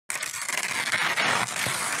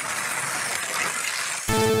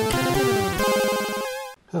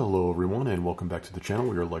welcome back to the channel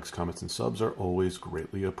where your likes, comments, and subs are always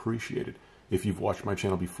greatly appreciated. If you've watched my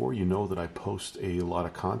channel before, you know that I post a lot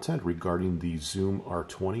of content regarding the Zoom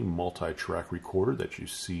R20 multi-track recorder that you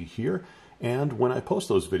see here. And when I post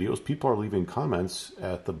those videos, people are leaving comments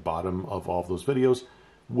at the bottom of all of those videos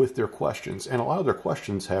with their questions. And a lot of their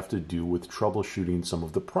questions have to do with troubleshooting some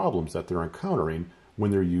of the problems that they're encountering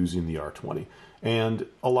when they're using the R20. And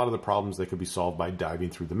a lot of the problems, they could be solved by diving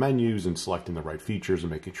through the menus and selecting the right features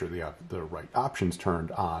and making sure they have the right options turned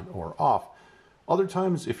on or off. Other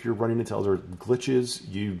times, if you're running into other glitches,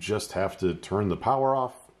 you just have to turn the power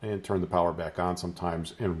off and turn the power back on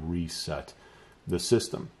sometimes and reset the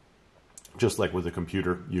system. Just like with a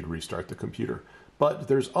computer, you'd restart the computer. But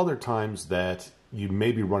there's other times that you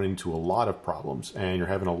may be running into a lot of problems and you're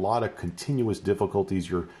having a lot of continuous difficulties.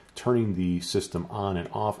 You're turning the system on and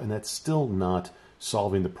off, and that's still not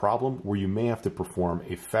solving the problem, where you may have to perform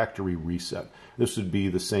a factory reset. This would be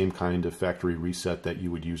the same kind of factory reset that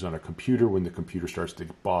you would use on a computer when the computer starts to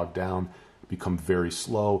bog down, become very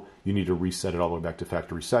slow. You need to reset it all the way back to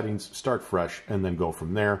factory settings, start fresh, and then go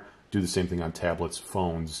from there. Do the same thing on tablets,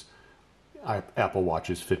 phones, Apple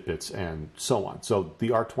Watches, Fitbits, and so on. So the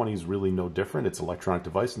R20 is really no different. It's an electronic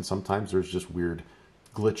device, and sometimes there's just weird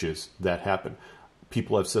glitches that happen.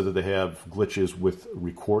 People have said that they have glitches with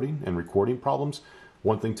recording and recording problems.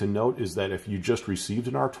 One thing to note is that if you just received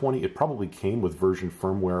an R20, it probably came with version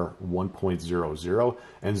firmware 1.00,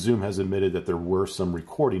 and Zoom has admitted that there were some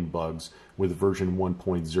recording bugs with version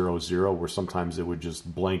 1.00 where sometimes it would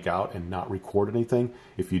just blank out and not record anything.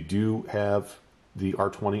 If you do have the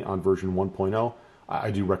R20 on version 1.0,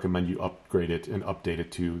 I do recommend you upgrade it and update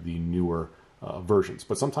it to the newer versions.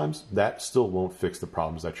 But sometimes that still won't fix the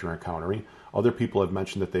problems that you're encountering. Other people have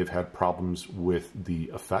mentioned that they've had problems with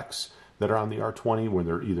the effects that are on the R20 when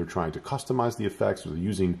they're either trying to customize the effects or they're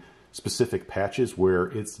using specific patches where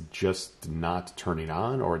it's just not turning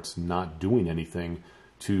on or it's not doing anything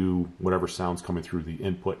to whatever sound's coming through the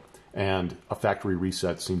input. And a factory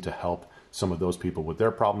reset seemed to help some of those people with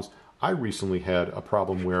their problems. I recently had a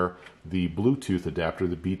problem where the Bluetooth adapter,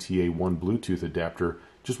 the BTA1 Bluetooth adapter,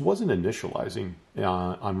 just wasn't initializing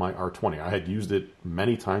on my R20. I had used it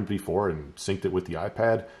many times before and synced it with the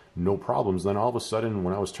iPad, no problems. Then all of a sudden,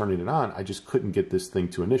 when I was turning it on, I just couldn't get this thing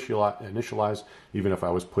to initialize, even if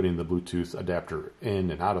I was putting the Bluetooth adapter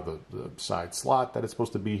in and out of the side slot that it's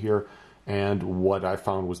supposed to be here. And what I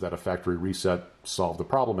found was that a factory reset solved the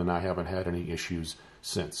problem, and I haven't had any issues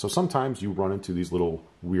since. So sometimes you run into these little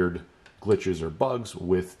weird glitches or bugs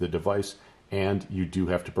with the device, and you do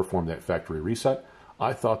have to perform that factory reset.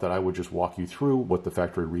 I thought that I would just walk you through what the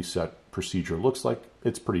factory reset procedure looks like.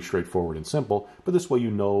 It's pretty straightforward and simple, but this way you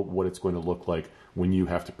know what it's going to look like when you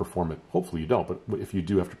have to perform it. Hopefully you don't, but if you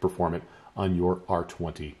do have to perform it on your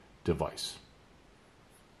R20 device.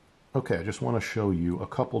 Okay, I just want to show you a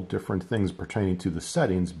couple different things pertaining to the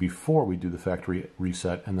settings before we do the factory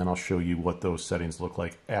reset, and then I'll show you what those settings look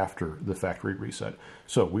like after the factory reset.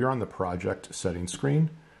 So we are on the project settings screen.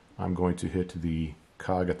 I'm going to hit the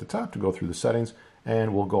cog at the top to go through the settings,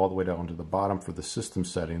 and we'll go all the way down to the bottom for the system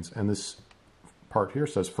settings. And this part here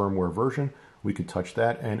says firmware version. We could touch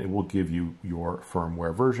that and it will give you your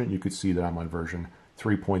firmware version. You could see that I'm on version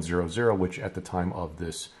 3.00, which at the time of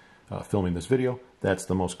this filming this video, that's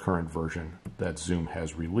the most current version that Zoom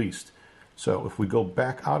has released. So if we go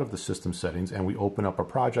back out of the system settings and we open up a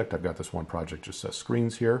project, I've got this one project just says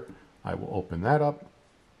screens here. I will open that up.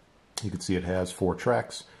 You can see it has 4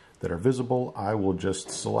 tracks that are visible. I will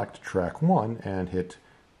just select track 1 and hit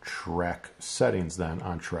track settings then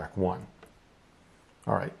on track 1.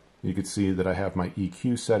 All right, you can see that I have my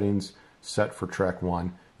EQ settings set for track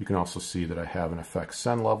 1. You can also see that I have an effect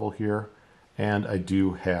send level here, and I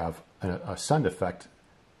do have a send effect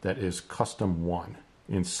that is custom 1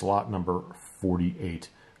 in slot number 48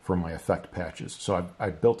 for my effect patches. So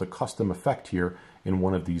I've built a custom effect here in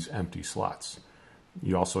one of these empty slots.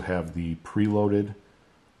 You also have the preloaded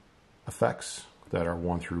effects that are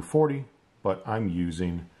 1 through 40, but I'm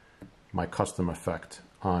using my custom effect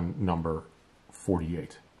on number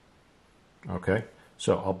 48. Okay,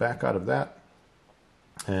 so I'll back out of that,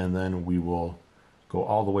 and then we will go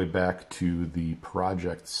all the way back to the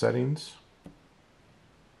project settings.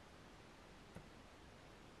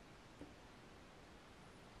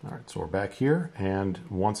 All right, so we're back here, and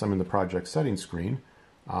once I'm in the project settings screen,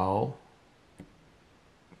 I'll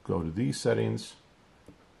go to these settings,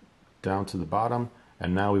 down to the bottom,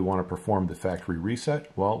 and now we want to perform the factory reset.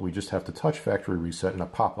 Well, we just have to touch factory reset and a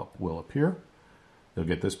pop-up will appear. You'll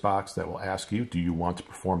get this box that will ask you, do you want to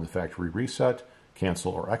perform the factory reset,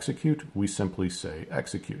 cancel or execute? We simply say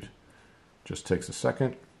execute. Just takes a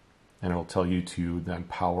second, and it'll tell you to then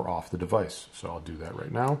power off the device. So I'll do that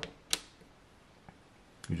right now.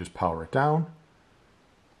 You just power it down,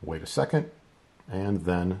 wait a second, and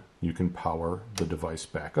then you can power the device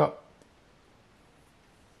back up.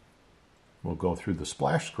 We'll go through the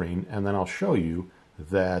splash screen, and then I'll show you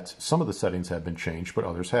that some of the settings have been changed, but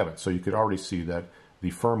others haven't. So you could already see that the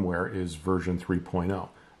firmware is version 3.0.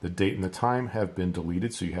 The date and the time have been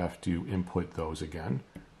deleted, so you have to input those again.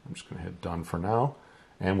 I'm just going to hit done for now,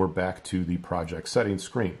 and we're back to the project settings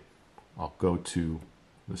screen. I'll go to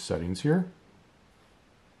the settings here,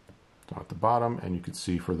 down at the bottom, and you can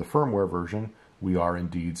see for the firmware version, we are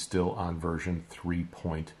indeed still on version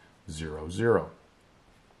 3.00.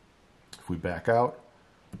 If we back out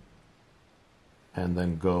and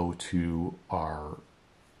then go to our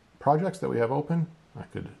projects that we have open, I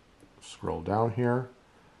could scroll down here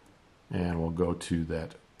and we'll go to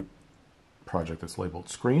that project that's labeled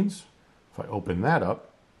screens. If I open that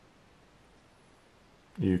up,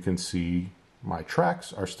 you can see my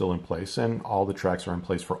tracks are still in place, and all the tracks are in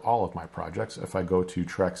place for all of my projects. If I go to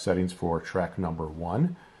track settings for track number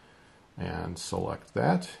 1 and select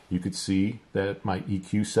that, you could see that my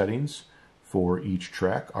EQ settings for each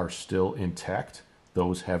track are still intact.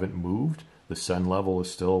 Those haven't moved. The send level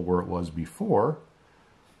is still where it was before,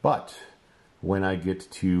 but when I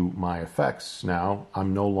get to my effects now,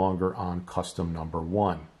 I'm no longer on custom number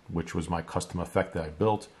 1, which was my custom effect that I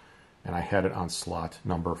built, and I had it on slot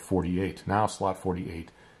number 48. Now slot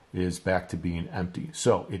 48 is back to being empty.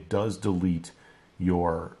 So it does delete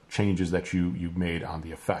your changes that you made on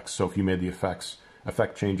the effects. So if you made the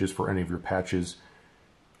effect changes for any of your patches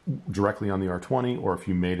directly on the R20, or if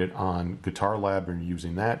you made it on Guitar Lab and you're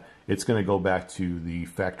using that, it's going to go back to the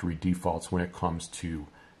factory defaults when it comes to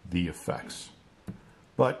the effects.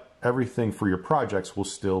 But everything for your projects will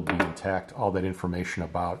still be intact. All that information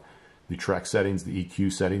about the track settings, the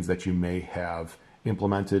EQ settings that you may have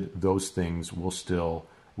implemented, those things will still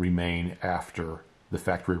remain after the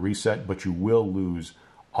factory reset, but you will lose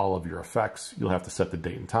all of your effects. You'll have to set the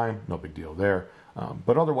date and time, no big deal there.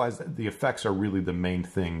 But otherwise, the effects are really the main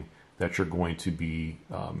thing that you're going to be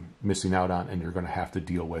missing out on, and you're going to have to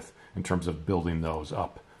deal with in terms of building those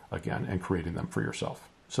up again and creating them for yourself.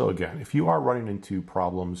 So again, if you are running into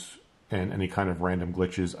problems and any kind of random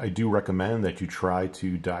glitches, I do recommend that you try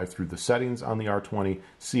to dive through the settings on the R20,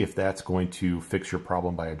 see if that's going to fix your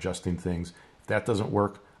problem by adjusting things. If that doesn't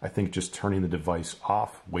work, I think just turning the device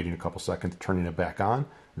off, waiting a couple seconds, turning it back on,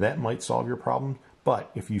 that might solve your problem. But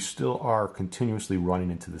if you still are continuously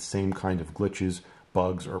running into the same kind of glitches,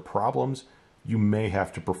 bugs, or problems, you may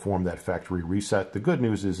have to perform that factory reset. The good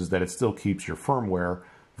news is that it still keeps your firmware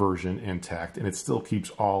version intact, and it still keeps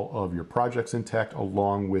all of your projects intact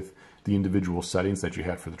along with the individual settings that you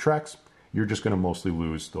had for the tracks. You're just going to mostly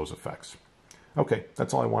lose those effects. Okay,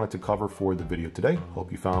 that's all I wanted to cover for the video today.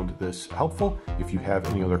 Hope you found this helpful. If you have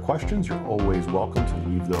any other questions, you're always welcome to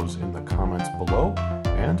leave those in the comments below,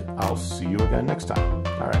 and I'll see you again next time.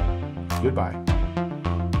 All right, goodbye.